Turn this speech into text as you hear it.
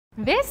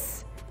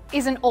This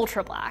is an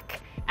ultra black,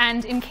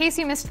 and in case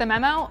you missed the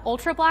memo,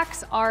 ultra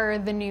blacks are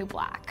the new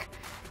black.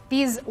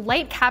 These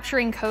light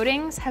capturing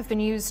coatings have been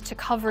used to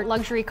cover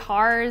luxury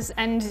cars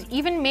and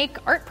even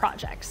make art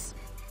projects.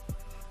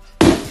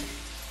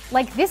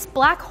 Like this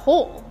black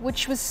hole,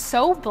 which was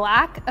so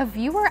black, a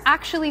viewer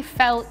actually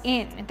fell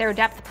in, their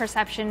depth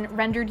perception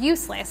rendered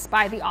useless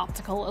by the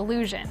optical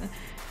illusion.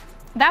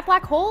 That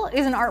black hole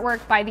is an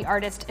artwork by the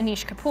artist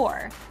Anish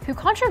Kapoor, who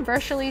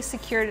controversially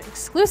secured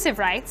exclusive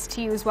rights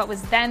to use what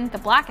was then the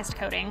Blackest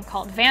coating,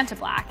 called Vanta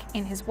Black,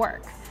 in his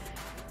work.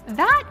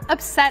 That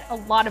upset a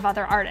lot of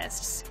other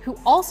artists, who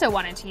also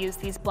wanted to use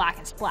these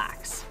Blackest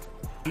blacks.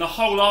 And the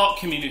whole art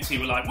community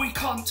were like, we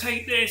can't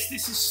take this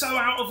is so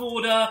out of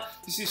order,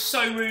 this is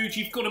so rude,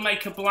 you've got to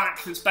make a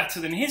black that's better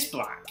than his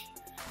black.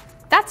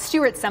 That's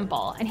Stuart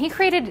Semple, and he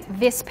created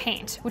this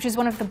paint, which is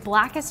one of the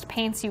blackest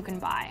paints you can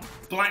buy.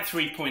 Black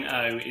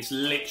 3.0 is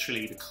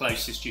literally the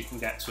closest you can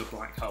get to a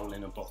black hole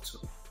in a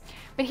bottle.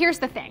 But here's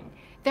the thing,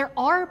 there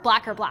are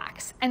blacker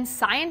blacks, and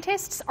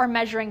scientists are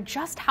measuring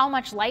just how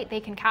much light they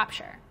can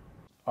capture.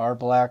 Our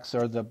blacks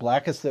are the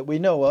blackest that we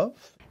know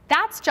of.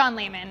 That's John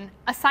Lehman,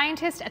 a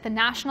scientist at the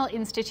National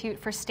Institute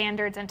for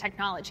Standards and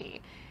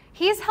Technology.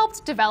 He's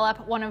helped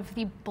develop one of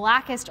the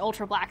blackest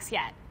ultra blacks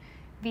yet.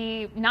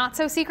 The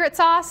not-so-secret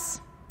sauce,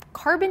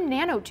 carbon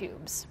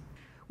nanotubes,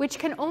 which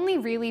can only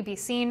really be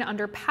seen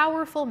under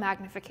powerful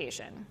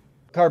magnification.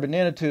 Carbon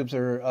nanotubes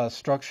are a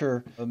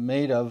structure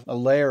made of a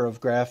layer of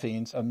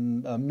graphenes,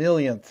 a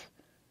millionth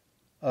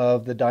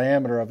of the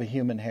diameter of a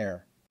human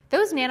hair.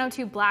 Those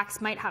nanotube blacks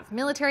might have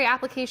military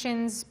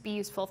applications, be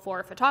useful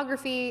for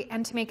photography,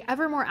 and to make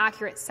ever more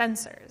accurate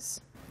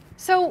sensors.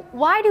 So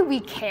why do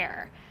we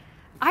care?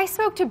 I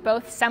spoke to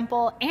both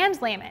Semple and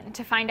Lehman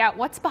to find out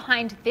what's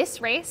behind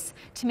this race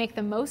to make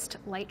the most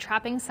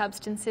light-trapping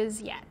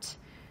substances yet.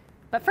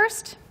 But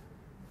first,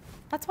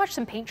 let's watch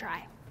some paint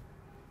dry.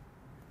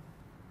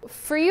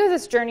 For you,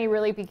 this journey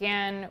really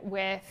began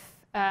with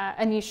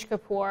Anish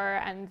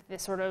Kapoor and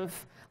this sort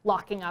of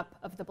locking up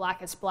of the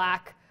Blackest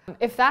black.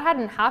 If that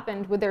hadn't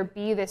happened, would there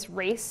be this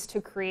race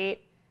to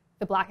create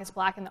the Blackest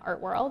black in the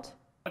art world?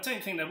 I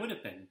don't think there would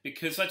have been,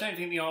 because I don't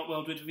think the art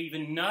world would have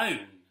even known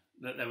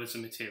that there was a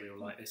material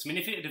like this. I mean,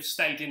 if it had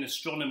stayed in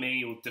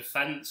astronomy or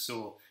defence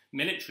or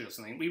military or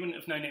something, we wouldn't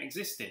have known it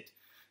existed.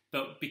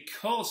 But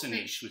because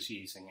Anish was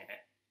using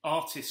it,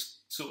 artists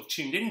sort of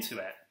tuned into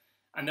it,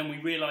 and then we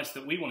realised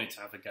that we wanted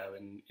to have a go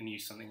and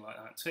use something like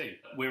that too.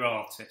 We're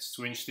artists,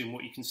 we're interested in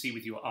what you can see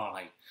with your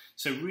eye.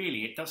 So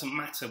really, it doesn't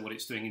matter what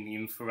it's doing in the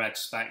infrared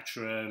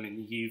spectrum, in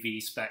the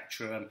UV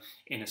spectrum,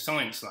 in a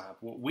science lab.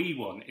 What we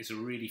want is a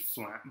really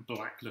flat,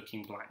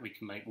 black-looking black we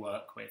can make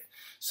work with.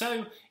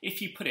 So if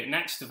you put it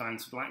next to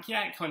Vanta Black,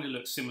 yeah, it kind of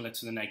looks similar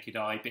to the naked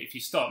eye, but if you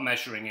start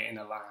measuring it in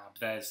a lab,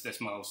 there's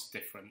miles of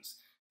difference.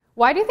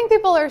 Why do you think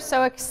people are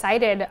so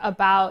excited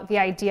about the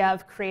idea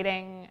of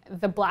creating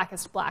the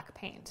Blackest black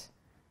paint?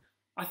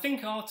 I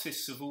think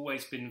artists have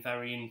always been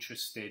very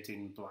interested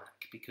in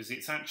black because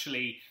it's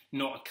actually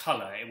not a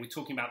colour. We're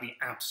talking about the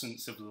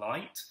absence of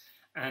light.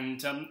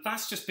 And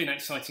that's just been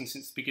exciting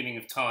since the beginning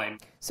of time.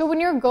 So when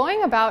you're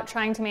going about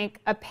trying to make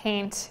a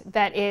paint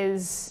that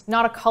is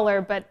not a color,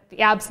 but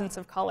the absence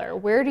of color,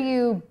 where do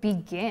you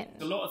begin?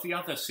 A lot of the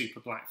other super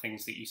black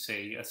things that you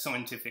see are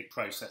scientific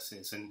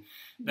processes, and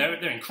they're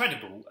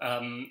incredible,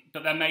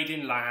 but they're made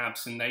in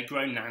labs, and they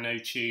grow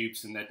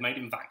nanotubes, and they're made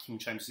in vacuum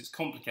chambers. It's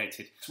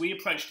complicated. So we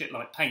approached it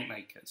like paint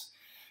makers.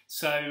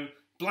 So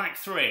Black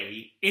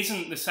 3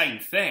 isn't the same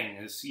thing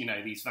as, you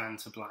know, these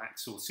Vanta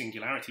blacks or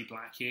Singularity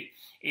black.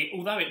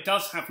 Although it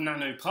does have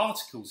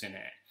nanoparticles in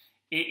it,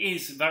 it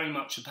is very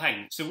much a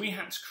paint. So we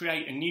had to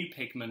create a new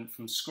pigment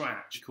from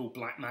scratch called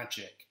Black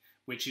Magic,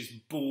 which is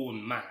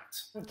born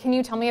matte. Can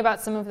you tell me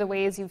about some of the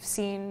ways you've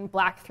seen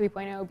Black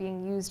 3.0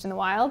 being used in the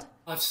wild?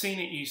 I've seen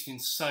it used in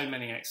so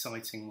many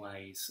exciting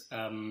ways.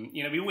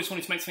 You know, we always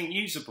wanted to make something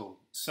usable,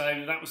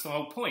 so that was the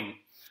whole point.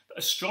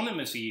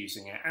 Astronomers are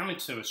using it,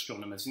 amateur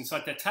astronomers,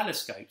 inside their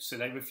telescopes so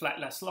they reflect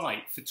less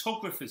light.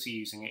 Photographers are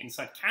using it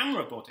inside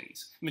camera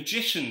bodies.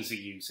 Magicians are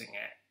using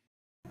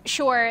it.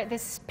 Sure,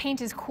 this paint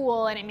is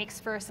cool and it makes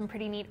for some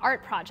pretty neat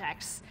art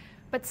projects,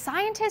 but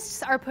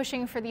scientists are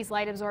pushing for these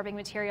light-absorbing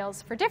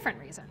materials for different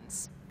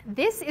reasons.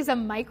 This is a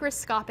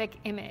microscopic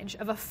image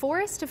of a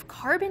forest of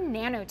carbon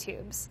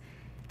nanotubes.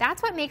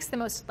 That's what makes the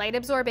most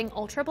light-absorbing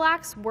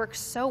ultrablacks work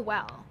so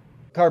well.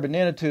 Carbon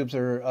nanotubes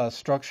are a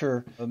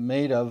structure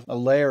made of a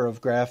layer of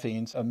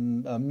graphenes,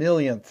 a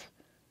millionth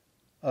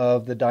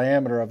of the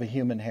diameter of a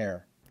human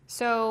hair.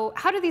 So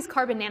how do these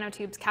carbon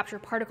nanotubes capture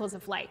particles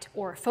of light,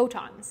 or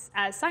photons,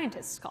 as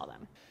scientists call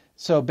them?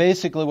 So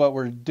basically what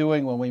we're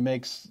doing when we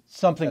make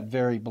something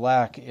very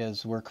black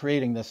is we're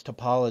creating this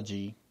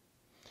topology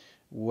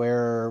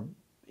where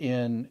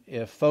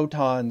if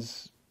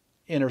photons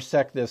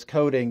intersect this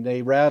coating,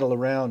 they rattle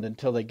around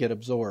until they get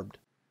absorbed.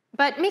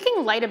 But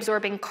making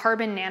light-absorbing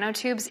carbon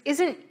nanotubes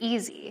isn't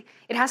easy.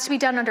 It has to be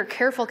done under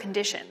careful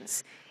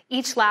conditions.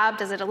 Each lab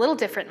does it a little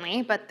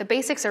differently, but the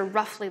basics are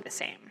roughly the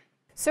same.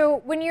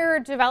 So when you're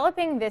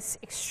developing this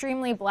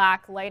extremely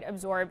black,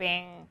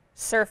 light-absorbing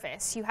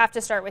surface, you have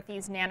to start with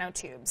these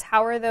nanotubes.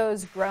 How are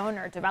those grown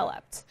or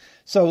developed?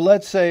 So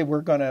let's say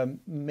we're going to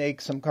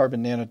make some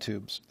carbon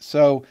nanotubes.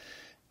 So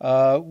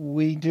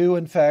we do,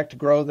 in fact,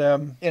 grow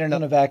them in an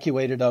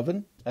unevacuated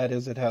oven. That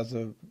is, it has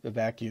a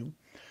vacuum.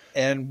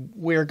 And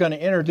we're going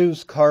to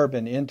introduce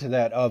carbon into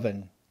that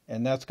oven,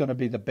 and that's going to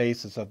be the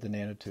basis of the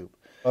nanotube.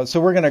 So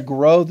we're going to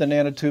grow the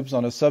nanotubes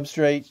on a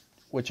substrate,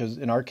 which is,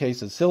 in our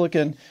case, is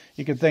silicon.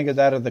 You can think of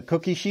that as the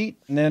cookie sheet.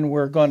 And then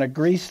we're going to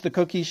grease the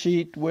cookie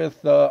sheet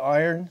with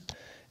iron.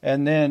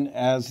 And then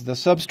as the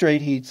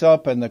substrate heats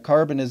up and the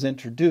carbon is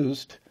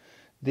introduced,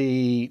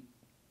 the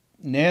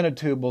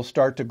nanotube will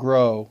start to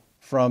grow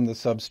from the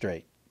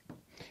substrate.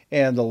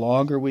 And the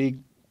longer we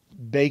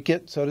bake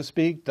it, so to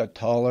speak, the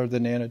taller the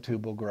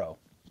nanotube will grow.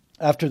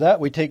 After that,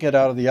 we take it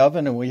out of the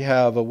oven and we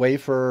have a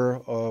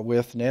wafer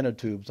with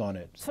nanotubes on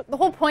it. So the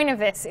whole point of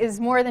this is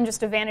more than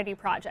just a vanity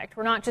project.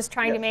 We're not just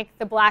trying to make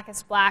the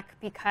blackest black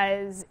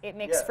because it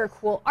makes for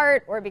cool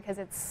art or because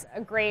it's a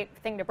great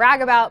thing to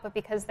brag about, but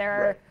because there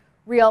are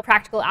real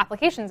practical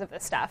applications of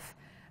this stuff.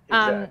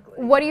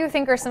 Exactly. What do you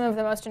think are some of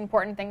the most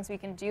important things we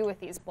can do with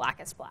these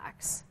blackest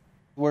blacks?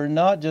 We're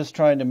not just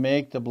trying to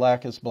make the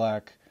blackest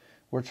black.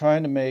 We're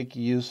trying to make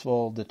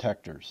useful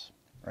detectors,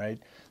 right?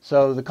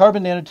 So the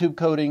carbon nanotube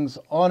coatings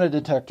on a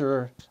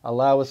detector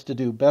allow us to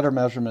do better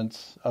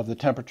measurements of the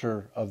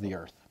temperature of the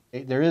Earth.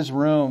 There is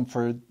room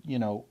for,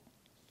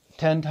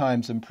 10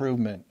 times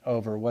improvement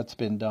over what's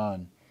been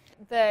done.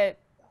 The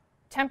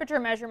temperature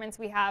measurements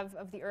we have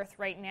of the Earth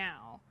right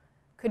now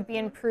could be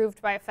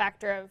improved by a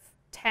factor of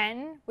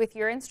 10 with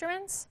your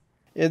instruments?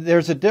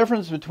 There's a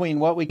difference between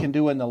what we can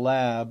do in the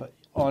lab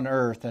on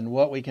Earth and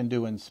what we can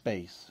do in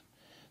space.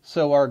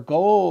 So our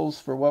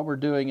goals for what we're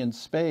doing in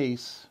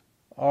space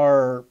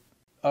are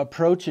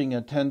approaching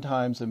a 10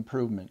 times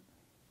improvement.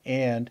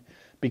 And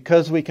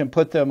because we can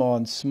put them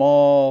on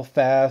small,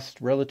 fast,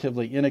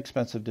 relatively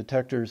inexpensive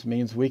detectors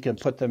means we can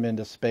put them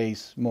into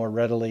space more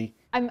readily.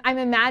 I'm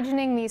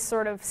imagining these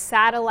sort of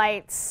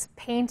satellites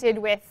painted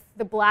with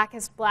the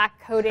blackest black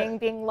coating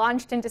being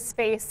launched into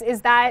space.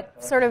 Is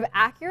that sort of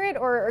accurate,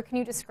 or can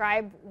you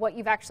describe what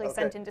you've actually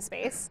sent into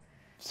space?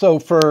 So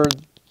for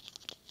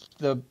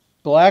the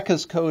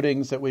blackest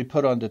coatings that we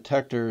put on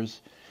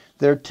detectors,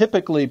 they're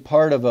typically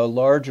part of a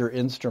larger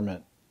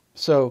instrument.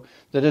 So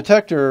the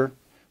detector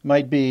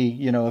might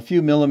be, a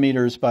few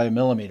millimeters by a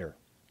millimeter.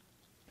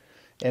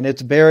 And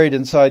it's buried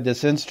inside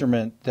this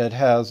instrument that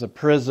has a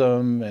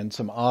prism and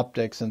some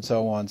optics and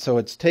so on. So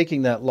it's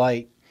taking that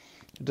light,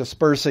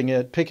 dispersing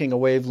it, picking a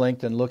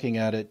wavelength, and looking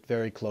at it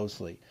very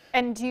closely.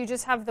 And do you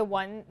just have the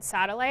one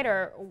satellite,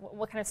 or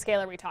what kind of scale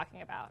are we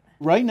talking about?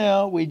 Right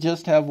now, we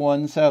just have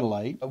one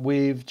satellite.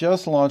 We've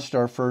just launched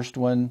our first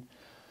one.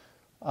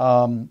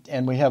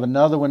 And we have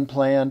another one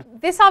planned.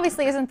 This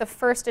obviously isn't the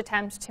first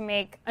attempt to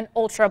make an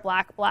ultra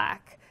black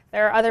black.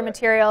 There are other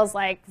materials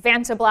like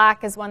Vanta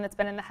Black is one that's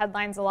been in the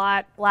headlines a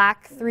lot.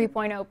 Black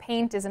 3.0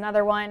 paint is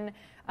another one.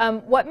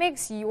 What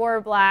makes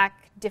your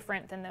black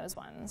different than those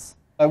ones?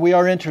 We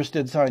are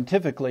interested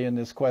scientifically in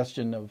this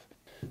question of,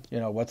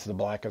 what's the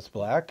blackest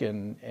black?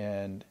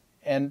 And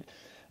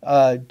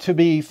to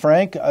be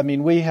frank,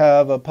 we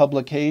have a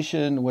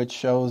publication which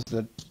shows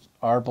that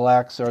our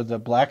blacks are the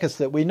blackest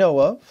that we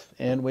know of,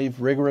 and we've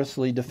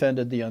rigorously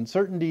defended the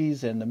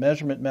uncertainties and the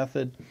measurement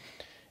method.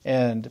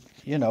 And,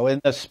 in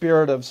the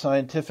spirit of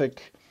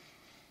scientific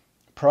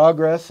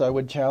progress, I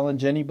would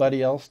challenge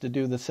anybody else to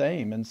do the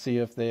same and see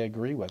if they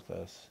agree with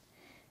us.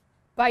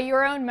 By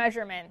your own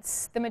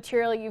measurements, the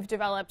material you've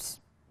developed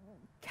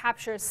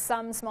captures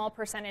some small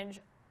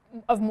percentage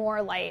of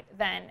more light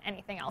than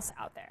anything else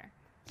out there.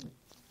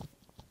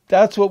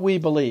 That's what we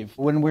believe.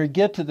 When we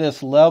get to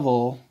this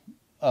level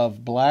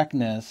of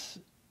blackness,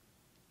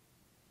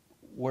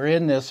 we're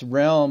in this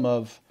realm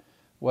of,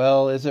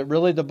 well, is it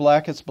really the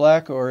blackest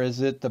black, or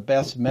is it the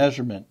best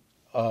measurement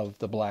of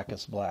the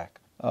blackest black?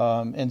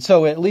 And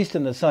so at least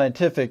in the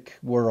scientific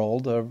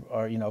world,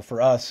 or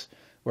for us,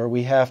 where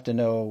we have to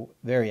know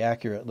very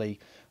accurately,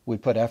 we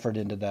put effort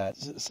into that.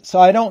 So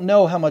I don't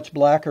know how much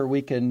blacker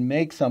we can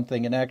make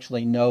something and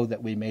actually know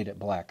that we made it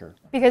blacker.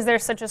 Because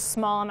there's such a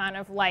small amount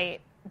of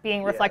light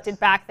being reflected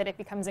back that it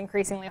becomes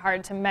increasingly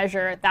hard to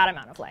measure that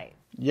amount of light.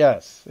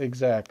 Yes,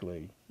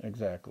 exactly.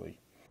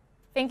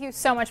 Thank you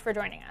so much for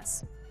joining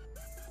us.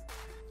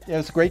 Yeah,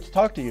 it's great to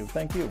talk to you.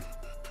 Thank you.